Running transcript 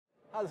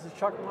Hi, this is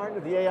Chuck Martin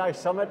of the AI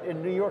Summit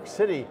in New York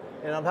City,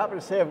 and I'm happy to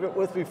say I've got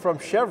with me from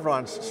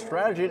Chevron's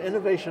Strategy and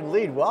Innovation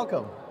Lead.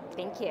 Welcome.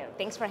 Thank you.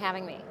 Thanks for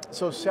having me.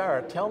 So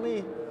Sarah, tell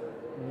me,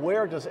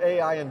 where does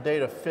AI and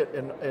data fit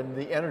in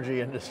the energy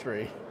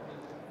industry?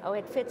 Oh,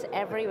 it fits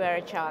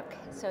everywhere, Chuck.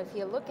 So if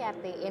you look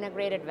at the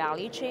integrated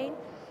value chain,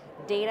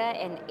 data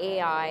and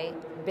AI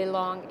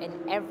belong in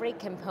every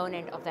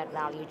component of that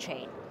value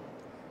chain.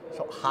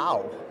 So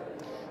how?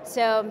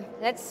 So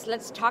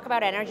let's talk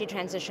about energy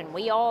transition.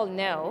 We all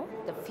know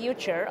the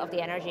future of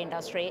the energy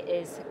industry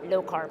is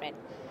low carbon.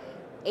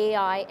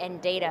 AI and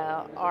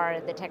data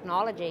are the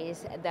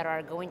technologies that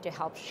are going to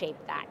help shape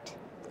that.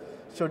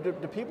 So do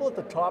people at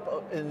the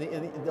top in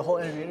the whole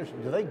energy industry,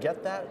 do they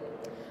get that?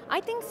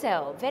 I think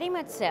so, very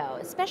much so.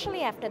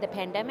 Especially after the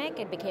pandemic,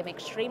 it became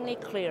extremely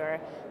clear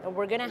that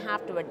we're going to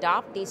have to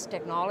adopt these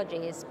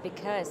technologies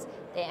because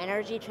the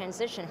energy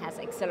transition has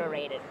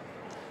accelerated.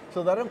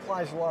 So that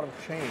implies a lot of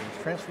change.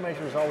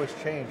 Transformation is always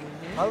change.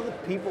 How do the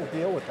people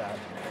deal with that?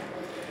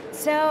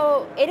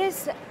 So it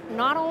is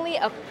not only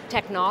a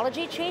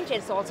technology change,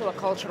 it's also a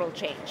cultural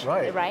change,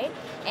 right?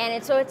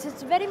 And so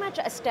it's very much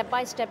a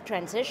step-by-step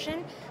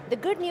transition. The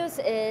good news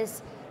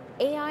is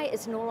AI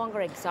is no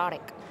longer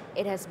exotic.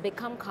 It has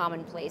become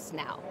commonplace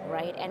now,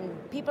 right? And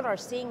people are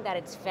seeing that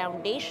it's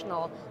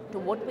foundational to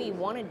what we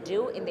want to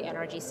do in the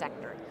energy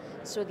sector.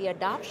 So the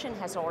adoption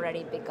has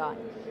already begun.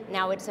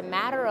 Now it's a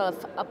matter of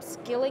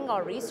upskilling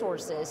our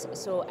resources,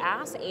 so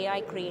as AI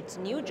creates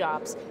new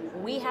jobs,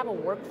 we have a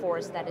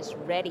workforce that is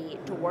ready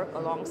to work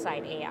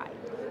alongside AI.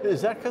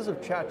 Is that because of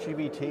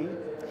ChatGPT?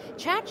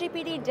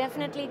 ChatGPT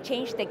definitely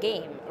changed the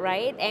game,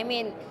 right? I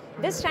mean,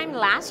 this time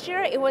last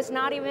year, it was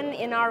not even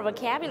in our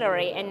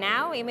vocabulary, and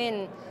now, I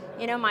mean,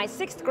 you know, my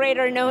 6th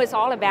grader knows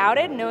all about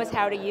it, knows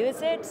how to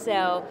use it,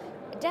 so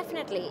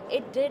definitely,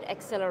 it did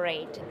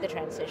accelerate the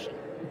transition.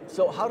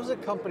 So how does a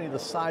company the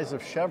size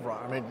of Chevron,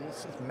 I mean,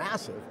 it's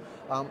massive,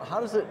 how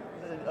does it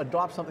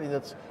adopt something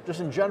that's,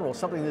 just in general,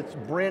 something that's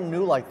brand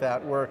new like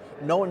that, where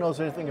no one knows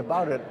anything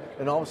about it,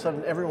 and all of a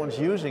sudden everyone's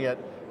using it,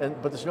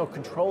 but there's no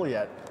control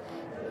yet?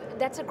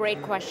 That's a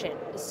great question.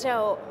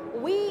 So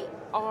we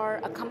are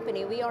a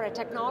company, we are a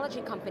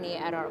technology company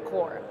at our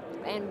core,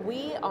 and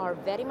we are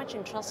very much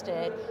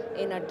interested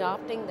in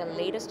adopting the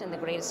latest and the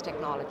greatest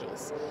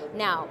technologies.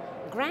 Now,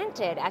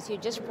 granted, as you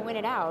just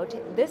pointed out,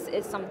 this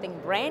is something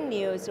brand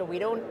new, so we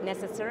don't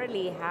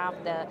necessarily have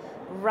the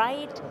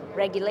right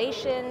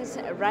regulations,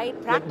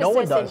 right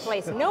practices in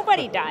place.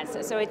 Nobody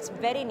does, so it's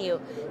very new.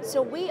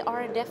 So we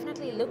are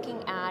definitely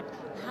looking at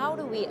how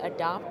do we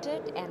adopt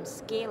it and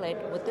scale it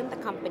within the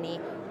company,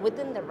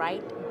 within the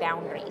right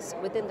boundaries,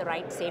 within the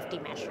right safety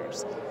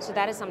measures. So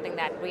that is something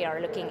that we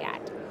are looking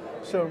at.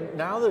 So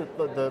now that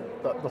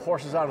the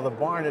horse is out of the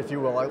barn, if you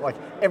will, like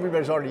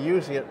everybody's already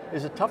using it,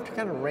 is it tough to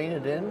kind of rein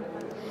it in?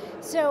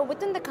 So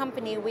within the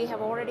company, we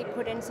have already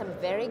put in some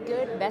very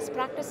good best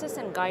practices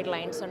and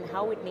guidelines on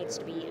how it needs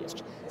to be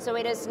used. So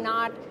it is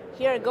not,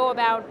 here, go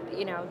about,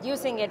 you know,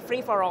 using it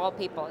free for all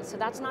people. So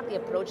that's not the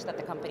approach that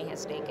the company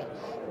has taken.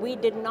 We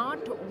did not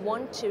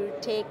want to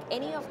take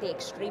any of the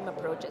extreme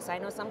approaches. I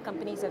know some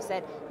companies have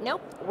said,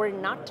 nope, we're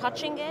not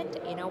touching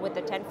it, you know, with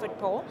the 10-foot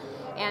pole.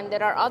 And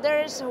there are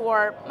others who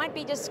might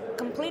be just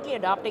completely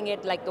adopting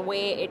it like the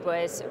way it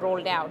was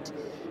rolled out.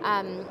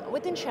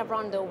 Within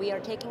Chevron, though, we are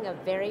taking a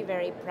very,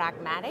 very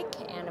pragmatic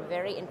and a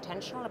very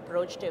intentional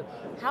approach to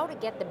how to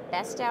get the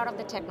best out of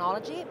the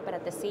technology, but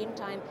at the same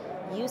time,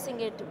 using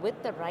it with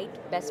the right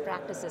best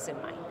practices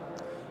in mind.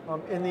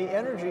 In the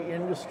energy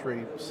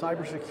industry,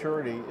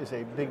 cybersecurity is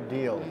a big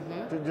deal,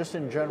 just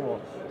in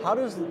general. How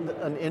does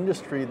an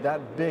industry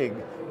that big,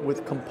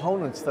 with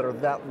components that are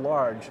that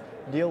large,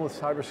 deal with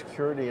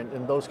cybersecurity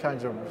and those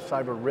kinds of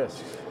cyber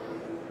risks?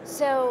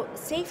 So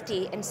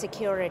safety and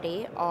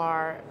security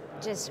are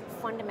just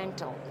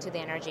fundamental to the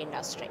energy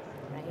industry,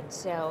 right?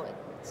 So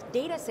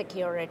data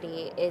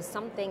security is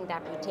something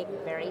that we take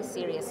very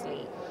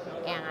seriously,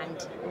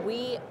 and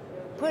we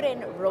put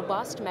in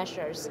robust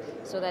measures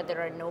so that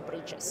there are no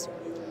breaches.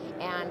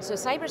 And so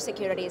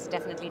cybersecurity is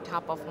definitely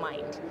top of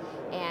mind.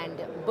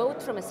 And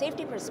both from a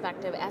safety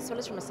perspective as well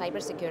as from a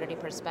cybersecurity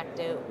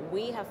perspective,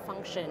 we have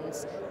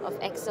functions of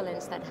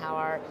excellence that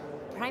are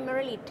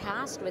primarily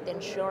tasked with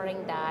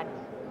ensuring that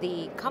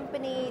the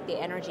company,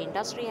 the energy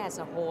industry as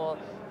a whole,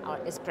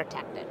 is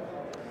protected.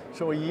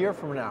 So a year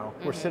from now,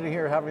 we're sitting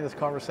here having this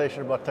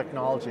conversation about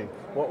technology.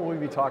 What will we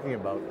be talking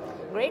about?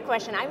 Great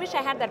question. I wish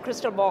I had that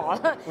crystal ball.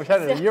 We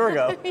had it a year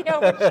ago.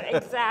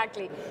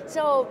 Exactly.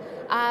 So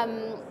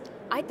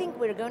I think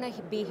we're going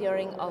to be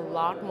hearing a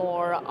lot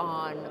more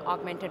on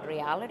augmented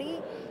reality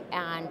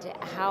and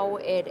how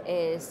it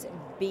is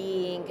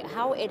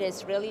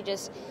really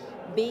just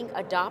being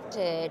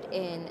adopted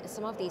in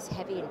some of these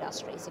heavy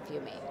industries, if you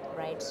may,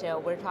 right? So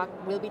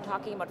we'll be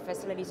talking about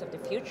facilities of the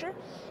future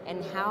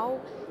and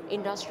how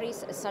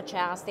industries such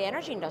as the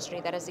energy industry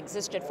that has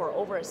existed for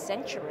over a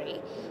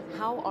century,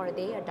 how are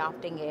they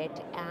adopting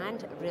it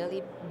and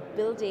really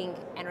building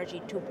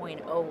Energy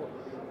 2.0,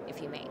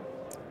 if you may.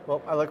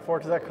 Well, I look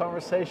forward to that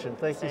conversation.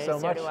 Thank you so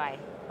much. So do I.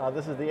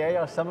 This is the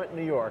AI Summit in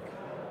New York.